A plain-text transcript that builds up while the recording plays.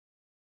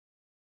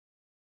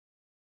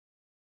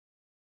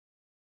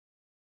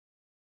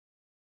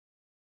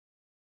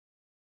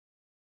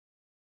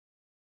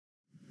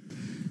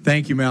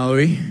Thank you,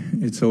 Mallory.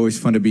 It's always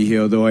fun to be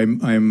here, although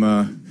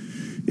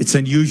it's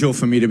unusual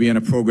for me to be on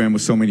a program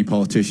with so many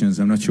politicians.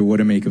 I'm not sure what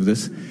to make of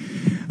this.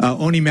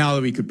 Only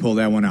Mallory could pull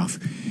that one off.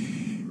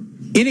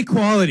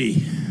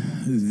 Inequality.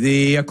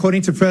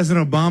 According to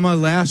President Obama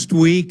last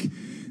week,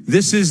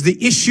 this is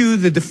the issue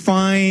that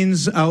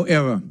defines our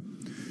era.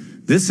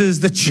 This is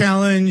the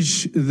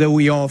challenge that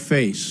we all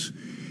face.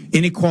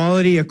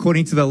 Inequality,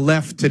 according to the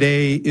left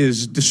today,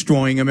 is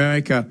destroying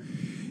America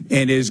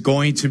and is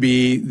going to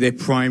be their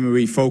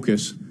primary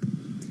focus.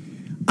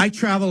 I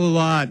travel a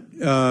lot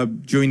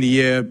during the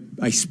year.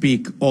 I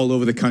speak all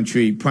over the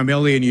country,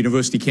 primarily on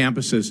university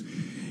campuses.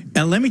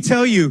 And let me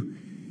tell you,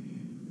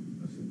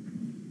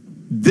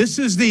 this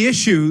is the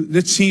issue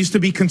that seems to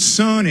be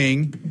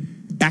concerning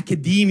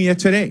academia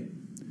today.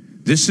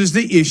 This is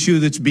the issue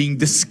that's being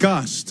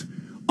discussed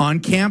on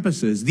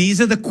campuses.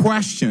 These are the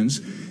questions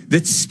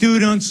that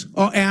students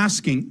are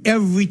asking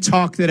every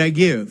talk that I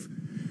give.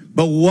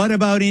 But what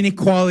about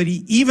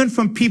inequality, even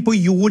from people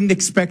you wouldn't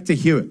expect to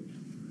hear it?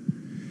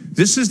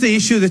 This is the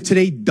issue that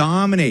today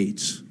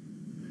dominates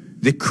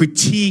the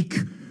critique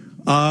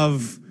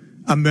of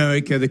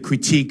America, the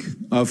critique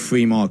of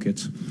free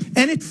markets.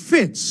 And it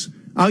fits.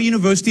 Our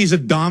universities are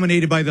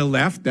dominated by the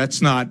left.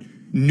 That's not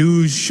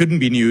news, shouldn't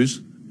be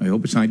news. I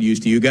hope it's not news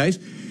to you guys,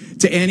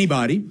 to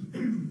anybody.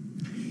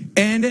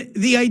 And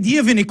the idea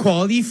of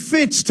inequality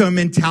fits to a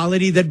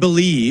mentality that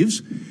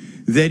believes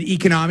that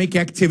economic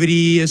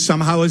activity is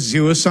somehow a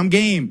zero-sum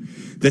game,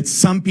 that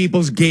some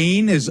people's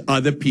gain is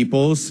other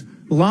people's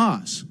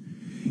loss.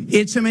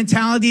 It's a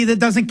mentality that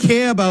doesn't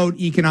care about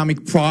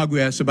economic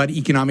progress, about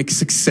economic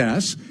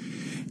success,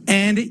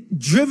 and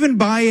driven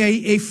by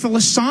a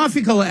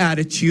philosophical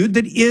attitude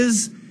that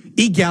is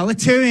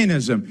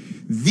egalitarianism,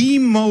 the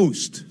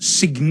most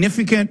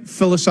significant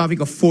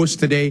philosophical force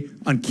today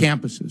on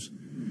campuses.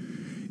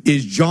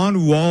 Is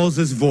John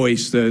Rawls's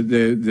voice,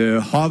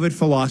 the Harvard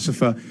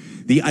philosopher,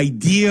 the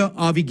idea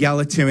of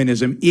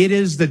egalitarianism. It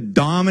is the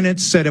dominant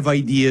set of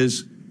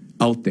ideas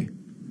out there.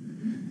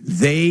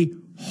 They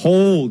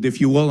hold,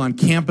 if you will, on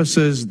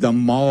campuses, the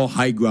moral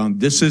high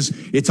ground.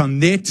 It's on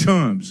their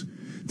terms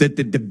that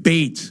the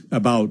debate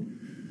about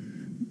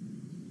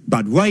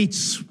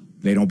rights,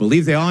 they don't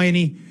believe there are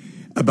any,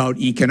 about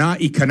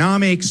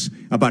economics,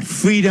 about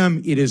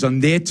freedom, it is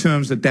on their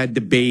terms that that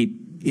debate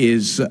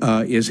is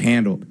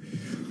handled.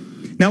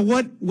 Now,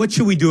 what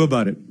should we do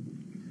about it?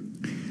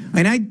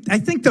 And I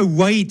think the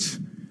right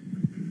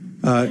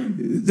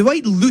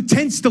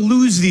tends to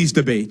lose these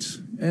debates.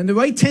 And the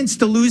right tends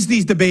to lose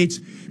these debates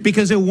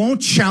because it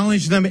won't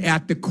challenge them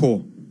at the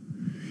core.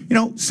 You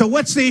know, so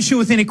what's the issue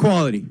with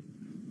inequality?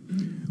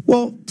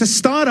 Well, to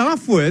start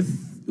off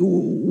with,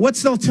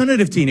 what's the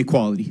alternative to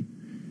inequality?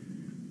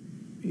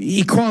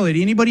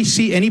 Equality. Anybody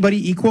see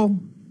anybody equal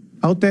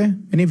out there?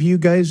 Any of you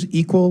guys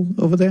equal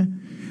over there?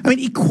 I mean,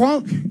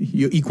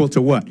 you're equal to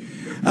what?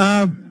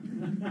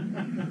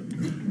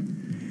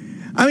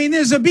 I mean,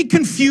 there's a big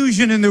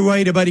confusion in the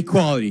right about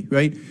equality,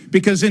 right?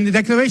 Because in the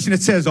Declaration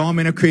it says all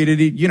men are created,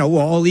 you know,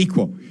 we're all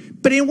equal.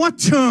 But in what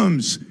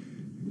terms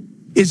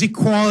is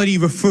equality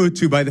referred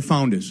to by the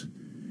founders?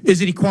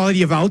 Is it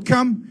equality of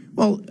outcome?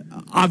 Well,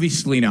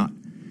 obviously not.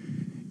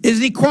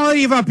 Is it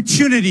equality of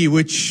opportunity,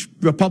 which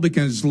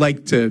Republicans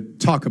like to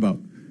talk about?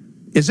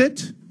 Is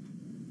it?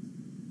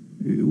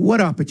 What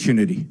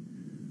opportunity?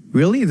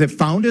 Really? The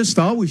founders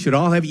thought we should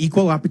all have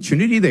equal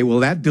opportunity? They were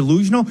that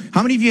delusional?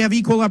 How many of you have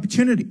equal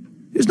opportunity?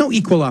 There's no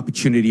equal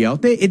opportunity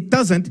out there. It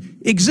doesn't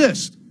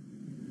exist.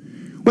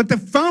 What the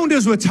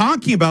founders were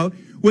talking about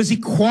was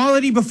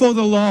equality before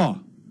the law.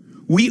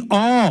 We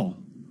all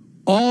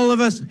of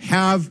us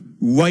have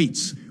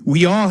rights.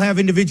 We all have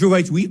individual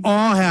rights. We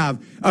all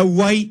have a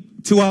right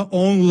to our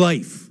own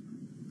life.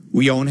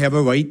 We all have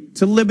a right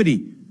to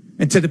liberty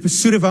and to the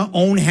pursuit of our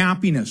own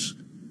happiness.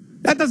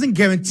 That doesn't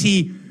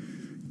guarantee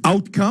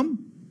outcome,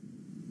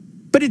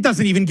 but it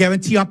doesn't even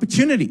guarantee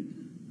opportunity.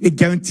 It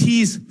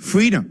guarantees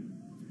freedom.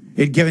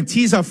 It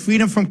guarantees our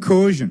freedom from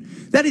coercion.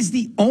 That is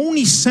the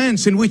only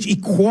sense in which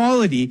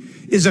equality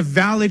is a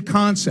valid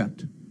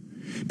concept.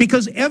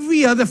 Because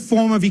every other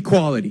form of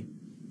equality,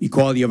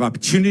 equality of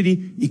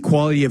opportunity,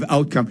 equality of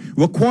outcome,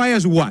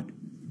 requires what?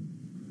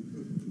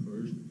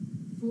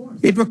 Force.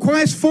 It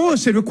requires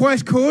force. It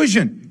requires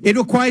coercion. It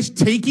requires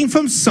taking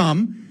from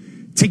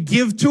some to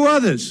give to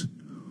others.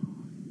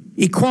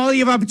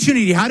 Equality of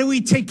opportunity. How do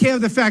we take care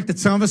of the fact that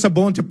some of us are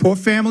born to poor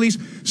families,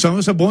 some of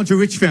us are born to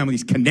rich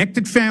families,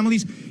 connected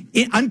families,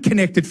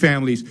 unconnected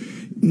families,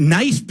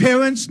 nice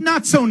parents,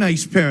 not so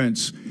nice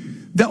parents?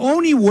 The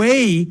only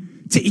way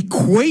to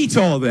equate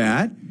all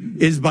that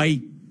is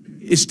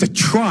to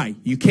try.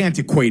 You can't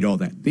equate all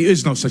that. There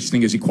is no such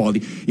thing as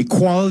equality.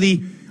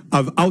 Equality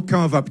of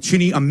outcome of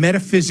opportunity are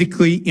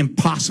metaphysically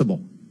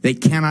impossible. They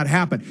cannot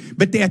happen.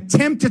 But the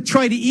attempt to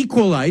try to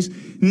equalize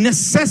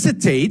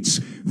necessitates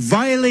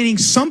violating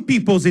some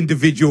people's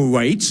individual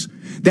rights,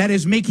 that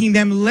is making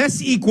them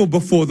less equal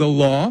before the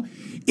law,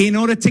 in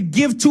order to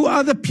give to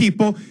other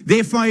people,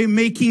 therefore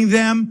making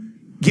them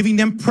giving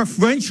them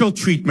preferential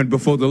treatment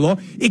before the law,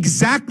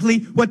 exactly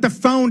what the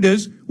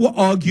founders were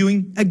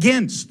arguing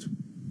against.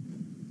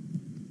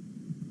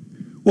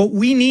 What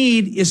we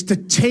need is to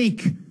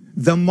take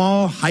the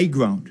moral high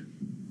ground,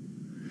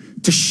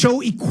 to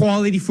show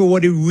equality for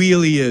what it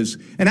really is.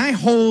 And I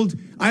hold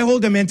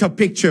a mental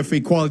picture for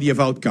equality of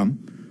outcome.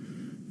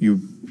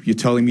 You're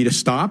telling me to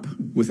stop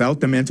without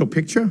the mental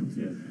picture?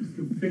 Yes.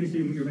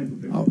 Finishing your mental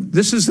picture. Oh,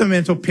 this is the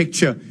mental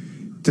picture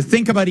to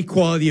think about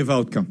equality of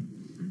outcome.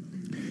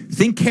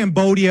 Think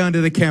Cambodia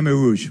under the Khmer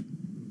Rouge.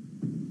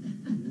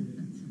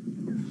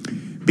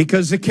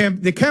 Because the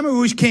Khmer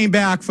Rouge came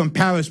back from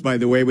Paris, by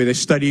the way, where they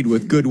studied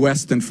with good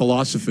Western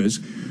philosophers,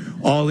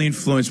 all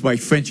influenced by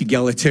French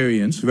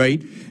egalitarians,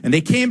 right? And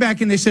they came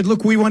back and they said,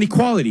 look, we want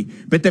equality.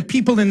 But the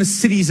people in the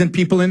cities and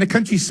people in the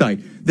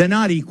countryside, they're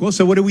not equal,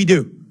 so what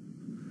do?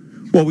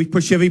 Well, we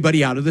push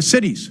everybody out of the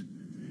cities.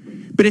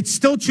 But it's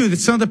still true that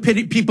some of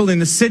the people in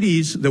the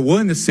cities, that were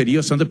in the city,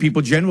 or some of the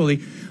people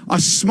generally, are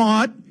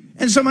smart,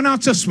 and some are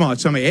not so smart.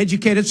 Some are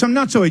educated, some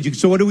not so educated.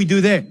 So what do we do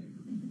there?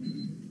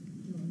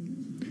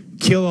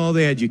 Kill all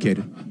the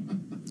educated.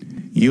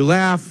 You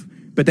laugh,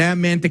 but that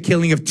meant the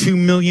killing of 2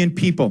 million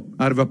people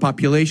out of a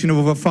population of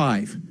over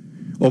 5.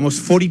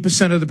 Almost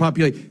 40% of the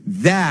population.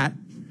 That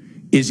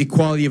is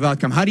equality of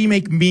outcome. How do you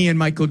make me and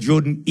Michael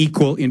Jordan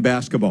equal in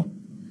basketball?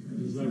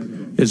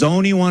 There's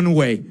only one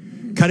way.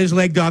 Cut his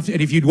leg off,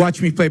 and if you'd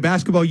watch me play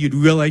basketball, you'd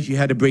realize you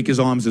had to break his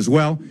arms as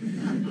well.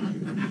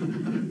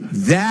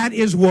 That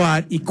is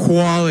what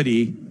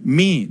equality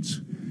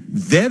means.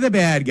 They're the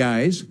bad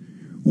guys.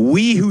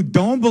 We who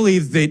don't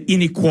believe that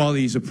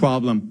inequality is a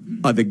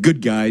problem are the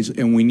good guys,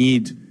 and we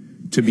need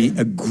to be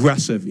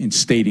aggressive in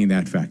stating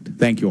that fact.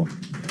 Thank you all.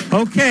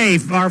 Okay,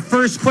 our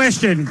first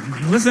question.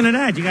 Listen to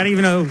that. You got to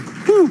even know.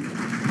 Whew.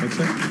 What's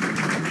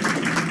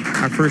that?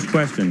 Our first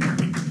question,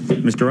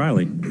 Mr.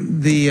 Riley.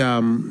 The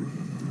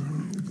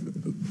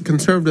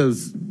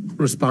conservatives'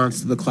 response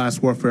to the class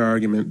warfare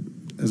argument,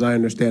 as I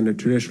understand it,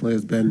 traditionally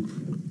has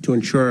been to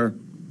ensure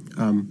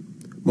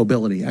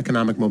mobility,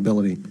 economic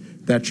mobility.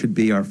 That should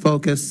be our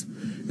focus.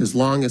 As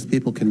long as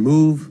people can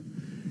move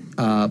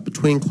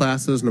between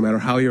classes, no matter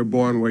how you're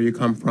born, where you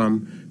come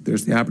from,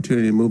 there's the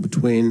opportunity to move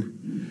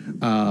between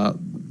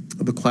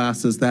the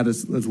classes. That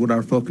is what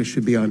our focus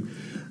should be on.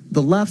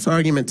 The left's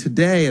argument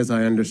today, as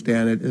I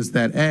understand it, is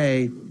that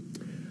A,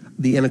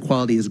 the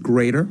inequality is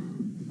greater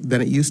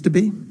than it used to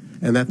be,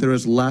 and that there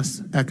is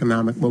less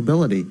economic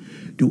mobility.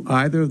 Do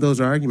either of those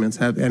arguments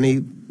have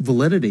any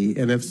validity?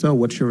 And if so,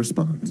 what's your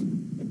response?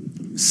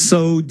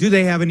 So, do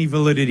they have any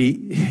validity?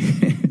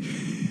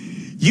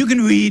 You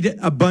can read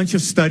a bunch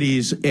of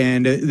studies,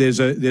 and there's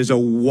a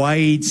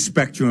wide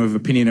spectrum of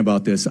opinion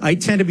about this. I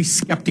tend to be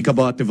skeptical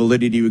about the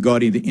validity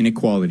regarding the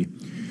inequality.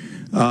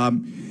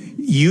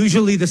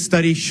 Usually the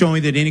studies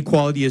showing that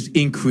inequality has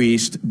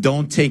increased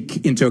don't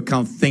take into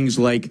account things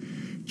like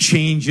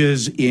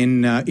changes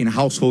in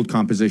household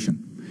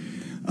composition.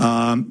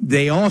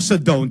 They also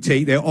don't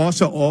take, they're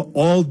also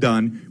all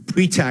done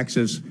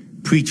pre-taxes,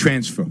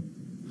 pre-transfer.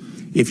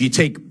 If you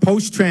take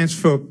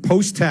post-transfer,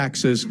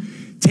 post-taxes,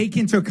 take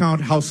into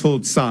account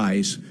household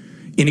size,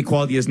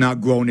 inequality has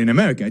not grown in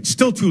America. It's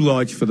still too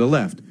large for the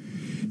left.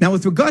 Now,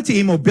 with regard to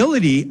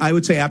immobility, I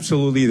would say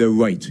absolutely they're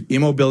right.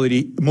 Mobility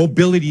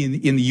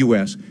in the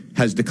U.S.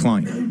 has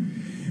declined.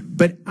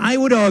 But I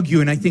would argue,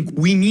 and I think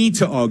we need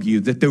to argue,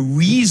 that the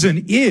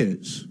reason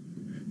is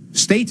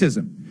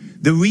statism.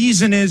 The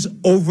reason is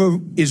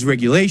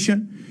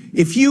regulation.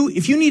 If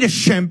you need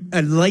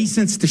a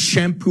license to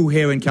shampoo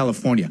hair in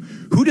California,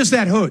 who does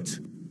that hurt?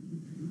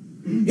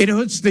 It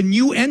hurts the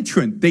new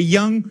entrant, the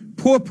young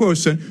poor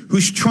person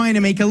who's trying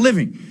to make a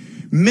living.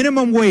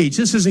 Minimum wage,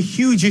 this is a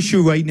huge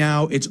issue right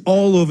now. It's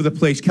all over the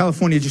place.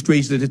 California just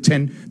raised it to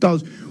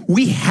 $10.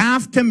 We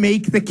have to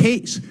make the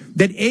case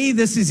that A,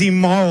 this is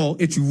immoral,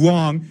 it's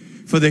wrong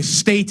for the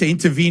state to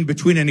intervene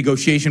between a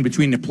negotiation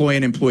between an employer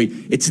and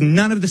employee. It's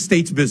none of the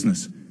state's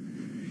business.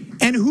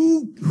 And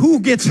who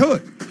gets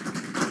hurt?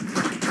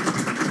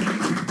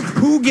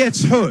 Who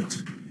gets hurt?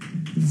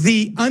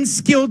 The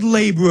unskilled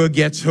laborer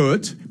gets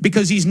hurt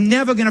because he's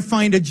never going to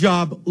find a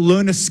job,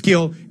 learn a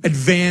skill,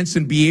 advance,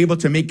 and be able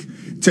to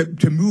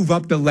move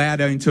up the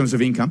ladder in terms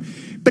of income.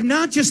 But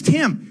not just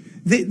him.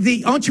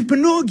 The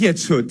entrepreneur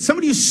gets hurt.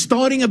 Somebody who's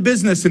starting a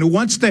business and who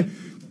wants to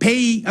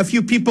pay a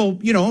few people,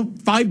 you know,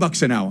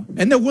 $5 an hour,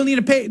 and they're willing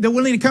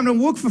to come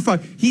and work for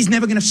 $5. He's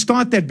never going to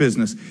start that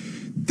business.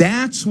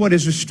 That's what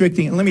is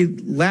restricting.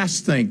 And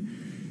last thing.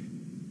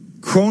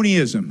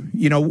 Cronyism.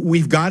 You know,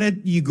 we've got to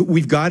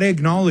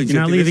acknowledge.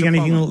 You're not leaving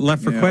anything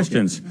left for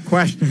questions. Okay.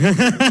 Question.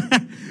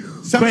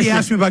 Somebody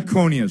asked me about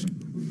cronyism.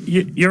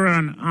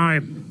 Yaron,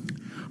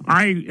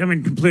 I am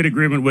in complete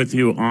agreement with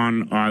you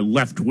on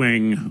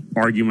left-wing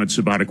arguments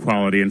about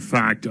equality. In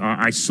fact,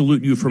 I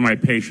salute you for my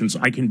patience.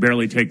 I can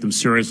barely take them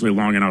seriously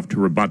long enough to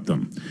rebut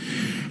them.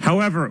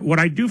 However, what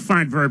I do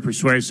find very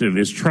persuasive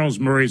is Charles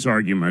Murray's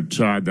argument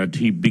that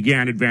he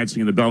began advancing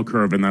in the bell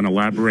curve and then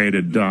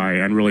elaborated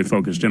and really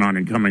focused in on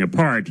and coming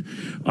apart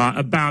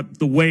about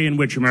the way in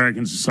which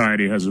American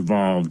society has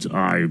evolved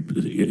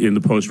in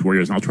the post-war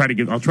years. And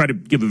I'll try to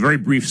give a very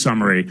brief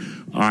summary.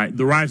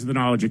 The rise of the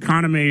knowledge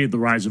economy, the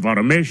rise of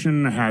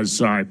automation has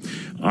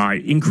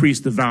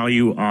increased the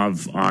value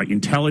of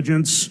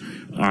intelligence.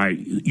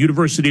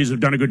 Universities have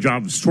done a good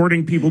job of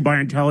sorting people by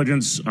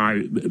intelligence.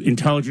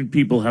 Intelligent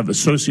people have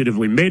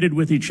associatively mated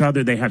with each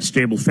other. They have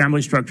stable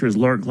family structures.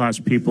 Lower class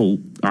people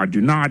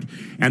do not.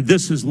 And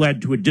this has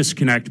led to a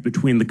disconnect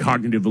between the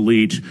cognitive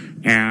elite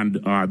and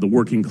the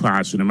working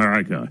class in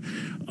America.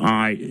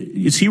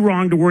 Is he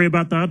wrong to worry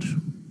about that?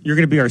 You're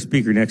going to be our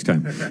speaker next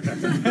time.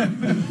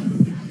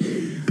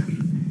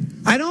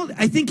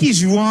 I think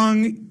he's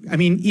wrong. I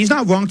mean, he's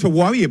not wrong to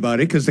worry about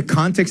it because the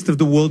context of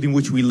the world in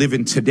which we live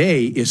in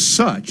today is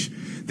such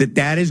that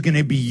that is going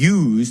to be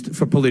used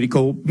for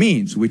political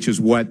means, which is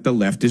what the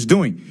left is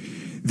doing.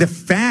 The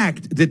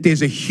fact that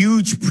there's a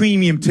huge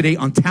premium today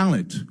on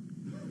talent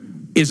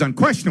is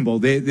unquestionable.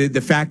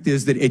 The fact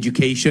is that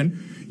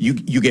education,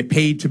 you get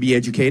paid to be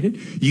educated,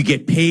 you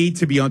get paid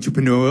to be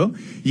entrepreneurial,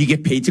 you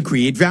get paid to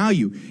create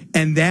value.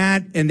 And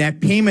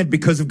that payment,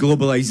 because of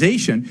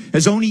globalization,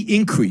 has only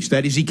increased.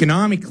 That is,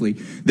 economically,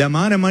 the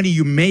amount of money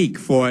you make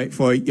for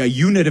a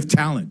unit of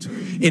talent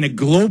in a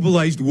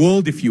globalized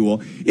world, if you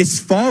will,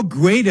 is far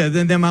greater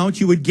than the amount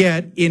you would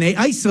get in an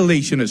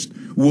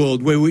isolationist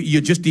world where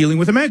you're just dealing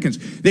with Americans.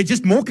 They're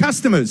just more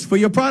customers for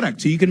your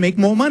product, so you can make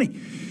more money.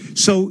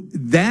 So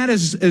that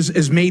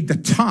has made the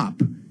top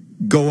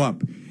go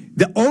up.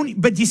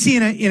 But you see,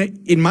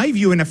 in my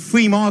view, in a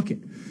free market,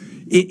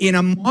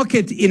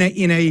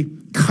 in a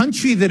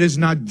country that is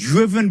not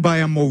driven by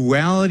a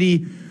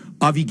morality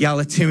of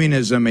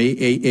egalitarianism,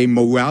 a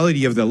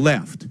morality of the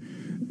left,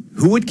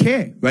 who would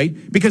care,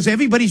 right? Because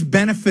everybody's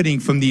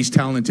benefiting from these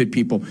talented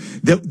people.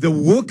 The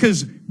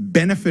workers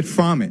benefit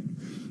from it.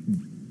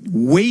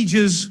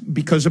 Wages,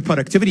 because of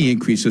productivity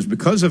increases,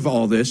 because of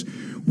all this,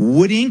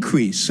 would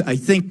increase. I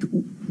think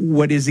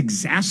what is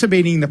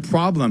exacerbating the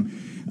problem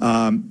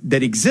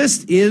that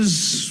exists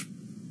is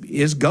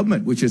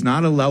government, which is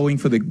not allowing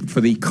for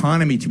the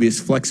economy to be as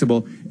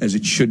flexible as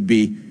it should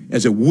be,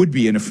 as it would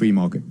be in a free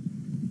market.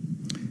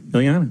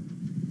 Ileana?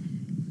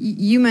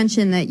 You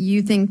mentioned that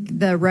you think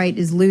the right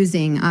is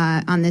losing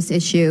on this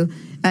issue.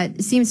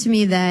 It seems to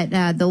me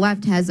that the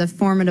left has a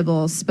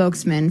formidable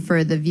spokesman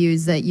for the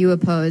views that you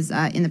oppose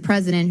in the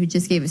president, who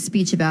just gave a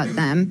speech about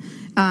them.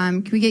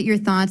 Can we get your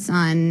thoughts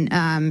on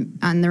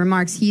the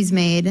remarks he's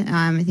made?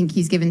 I think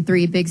he's given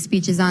 3 big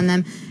speeches on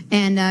them.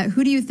 And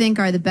who do you think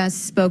are the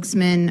best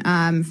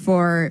spokesmen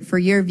for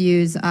your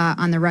views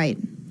on the right?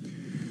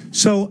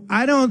 So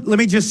let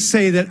me just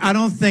say that I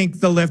don't think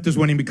the left is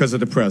winning because of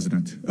the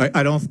president.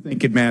 I don't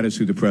think it matters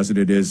who the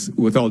president is,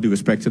 with all due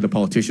respect to the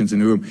politicians in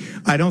the room.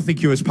 I don't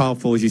think you're as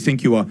powerful as you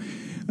think you are.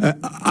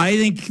 I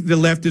think the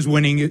left is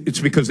winning.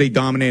 It's because they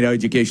dominate our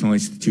educational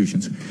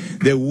institutions.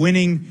 They're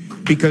winning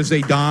because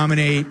they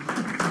dominate.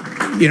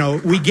 You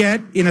know,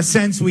 in a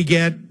sense, we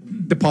get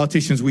the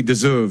politicians we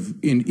deserve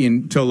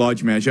to a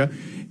large measure.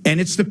 And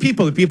it's the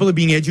people. The people are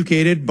being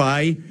educated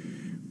by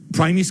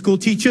primary school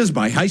teachers,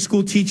 by high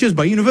school teachers,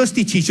 by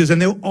university teachers,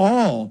 and they're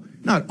all,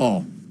 not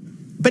all,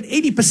 but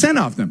 80%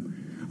 of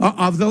them are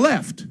of the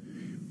left.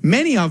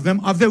 Many of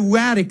them of the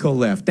radical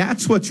left.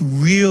 That's what's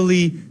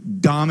really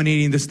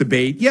dominating this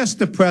debate. Yes,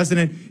 the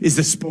president is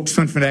the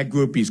spokesman for that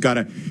group. He's got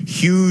a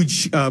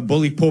huge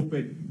bully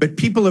pulpit, but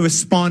people are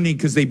responding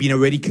because they've been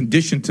already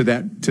conditioned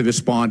to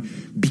respond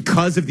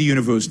because of the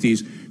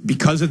universities,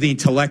 because of the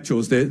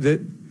intellectuals.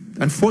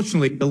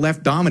 Unfortunately, the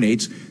left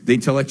dominates the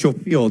intellectual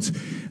fields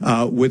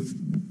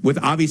with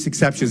obvious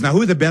exceptions. Now,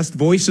 who are the best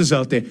voices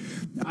out there?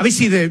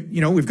 Obviously,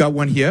 we've got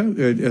one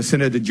here,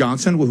 Senator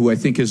Johnson, who I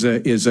think is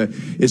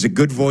a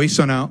good voice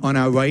on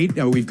our right.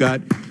 We've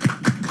got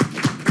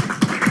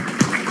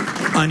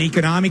on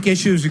economic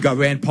issues, we've got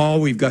Rand Paul,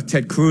 we've got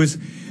Ted Cruz.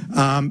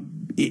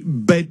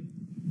 But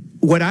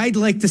what I'd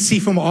like to see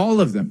from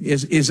all of them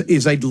is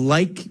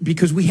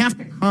because we have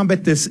to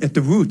combat this at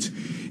the roots.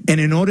 And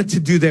in order to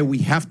do that, we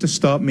have to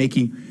start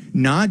making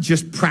not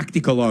just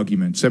practical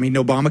arguments. I mean,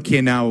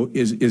 Obamacare now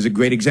is a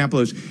great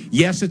example.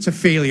 Yes, it's a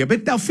failure,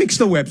 but they'll fix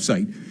the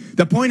website.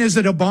 The point is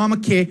that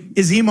Obamacare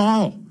is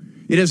immoral.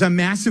 It is a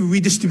massive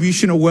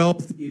redistribution of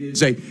wealth. It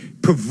is a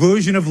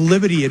perversion of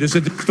liberty. It is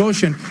a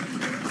distortion.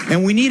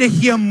 And we need to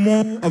hear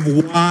more of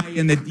why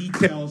and the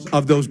details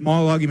of those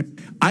moral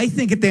arguments. I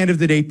think at the end of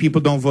the day, people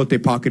don't vote their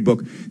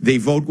pocketbook. They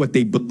vote what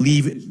they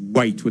believe is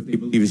right, what they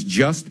believe is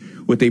just,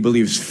 what they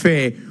believe is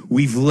fair.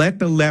 We've let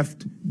the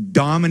left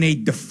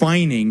dominate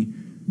defining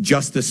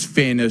justice,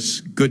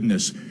 fairness,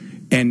 goodness.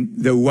 And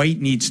the right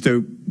needs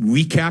to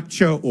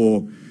recapture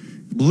or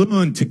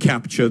learn to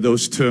capture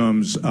those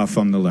terms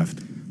from the left.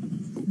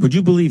 Would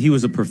you believe he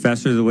was a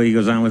professor the way he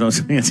goes on with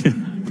those answers?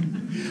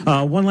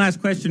 One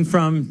last question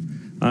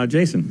from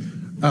Jason.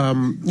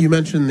 You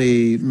mentioned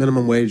the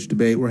minimum wage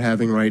debate we're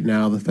having right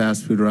now, the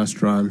fast food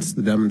restaurants,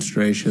 the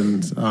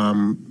demonstrations,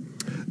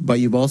 but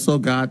you've also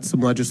got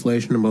some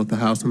legislation in both the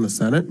House and the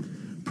Senate.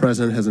 The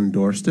President has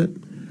endorsed it,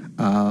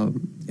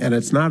 and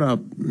it's not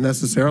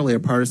necessarily a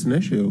partisan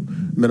issue.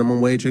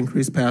 Minimum wage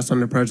increase passed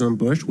under President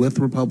Bush with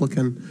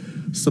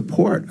Republican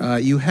support.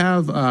 You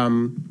have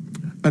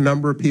a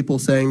number of people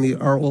saying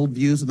our old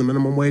views of the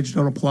minimum wage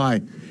don't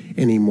apply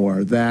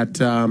anymore,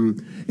 that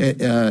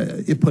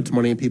it puts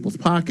money in people's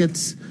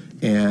pockets,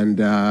 and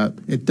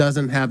it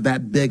doesn't have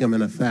that big of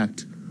an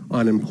effect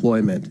on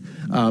employment.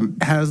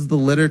 Has the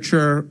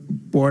literature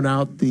borne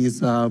out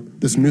this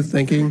new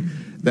thinking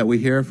that we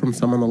hear from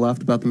some on the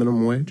left about the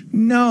minimum wage?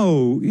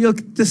 No.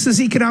 Look, this is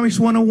Economics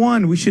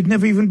 101. We should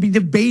never even be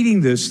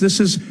debating this. This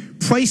is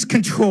price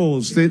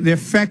controls. The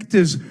effect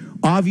is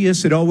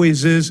obvious. It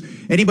always is.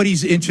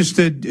 Anybody's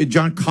interested,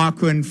 John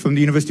Cochran from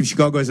the University of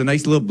Chicago has a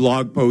nice little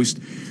blog post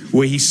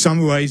where he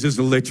summarizes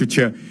the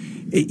literature.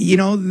 You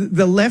know,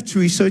 the left's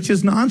research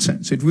is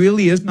nonsense. It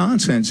really is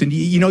nonsense. And,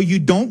 you know, you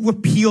don't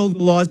repeal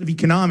the laws of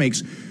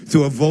economics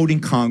through a vote in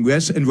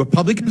Congress, and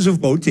Republicans who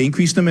vote to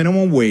increase the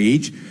minimum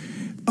wage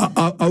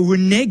are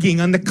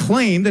reneging on the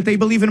claim that they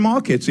believe in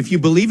markets. If you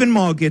believe in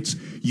markets,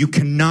 you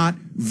cannot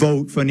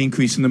vote for an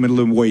increase in the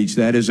minimum wage.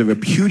 That is a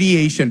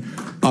repudiation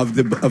of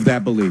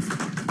that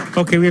belief.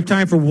 Okay, we have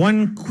time for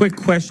one quick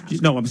question.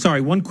 No, I'm sorry,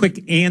 one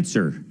quick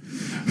answer.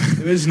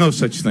 There is no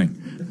such thing.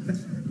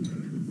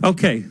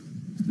 Okay.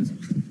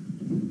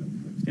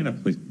 Stand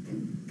up, please.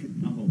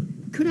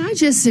 Could I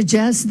just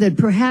suggest that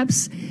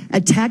perhaps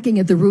attacking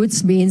at the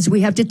roots means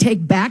we have to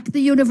take back the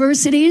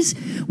universities?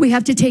 We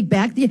have to take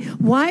back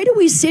why do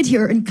we sit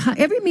here and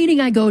every meeting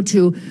I go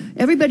to,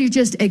 everybody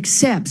just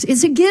accepts.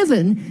 It's a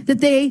given that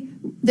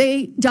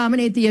they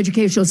dominate the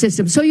educational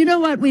system. So you know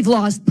what? We've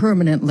lost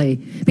permanently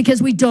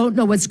because we don't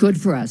know what's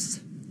good for us.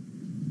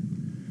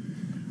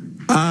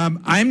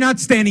 I'm not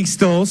standing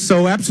still,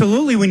 so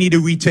absolutely we need to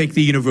retake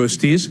the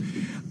universities.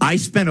 I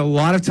spent a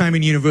lot of time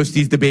in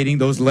universities debating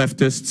those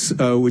leftists,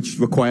 which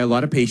require a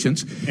lot of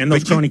patience. And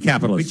those crony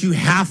capitalists. But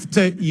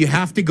you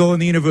have to go in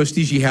the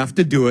universities. You have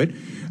to do it.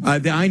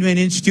 The Einman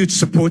Institute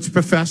supports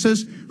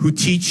professors who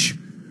teach,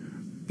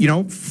 you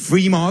know,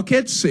 free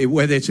markets,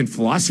 whether it's in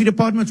philosophy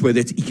departments, whether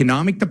it's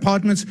economic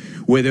departments,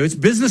 whether it's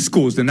business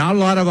schools. There are not a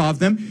lot of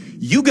them.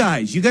 You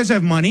guys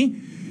have money.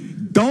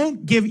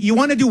 Don't give. You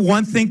want to do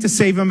one thing to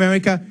save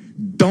America?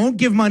 Don't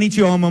give money to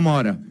your alma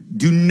mater.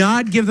 Do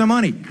not give them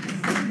money.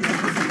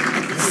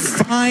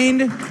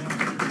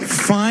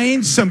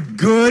 Find some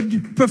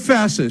good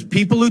professors,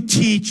 people who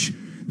teach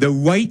the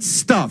right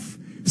stuff.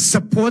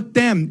 Support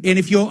them. And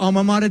if your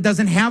alma mater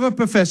doesn't have a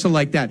professor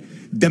like that,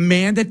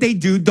 demand that they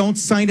do. Don't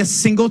sign a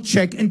single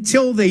check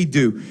until they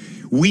do.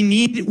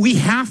 We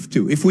have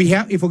to. If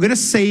we're going to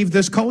save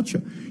this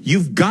culture,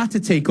 you've got to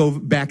take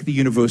back the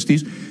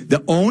universities.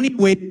 The only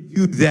way to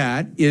do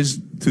that is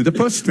through the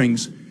purse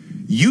strings.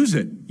 Use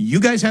it. You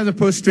guys have the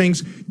purse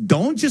strings.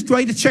 Don't just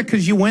write a check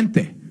because you went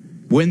there,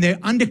 when they're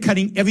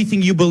undercutting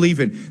everything you believe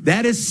in.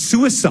 That is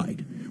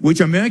suicide,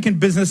 which American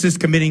business is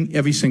committing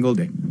every single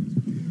day.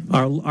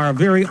 Our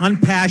very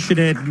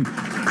unpassionate...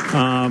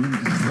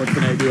 What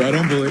can I do? I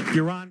don't believe...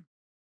 Yaron.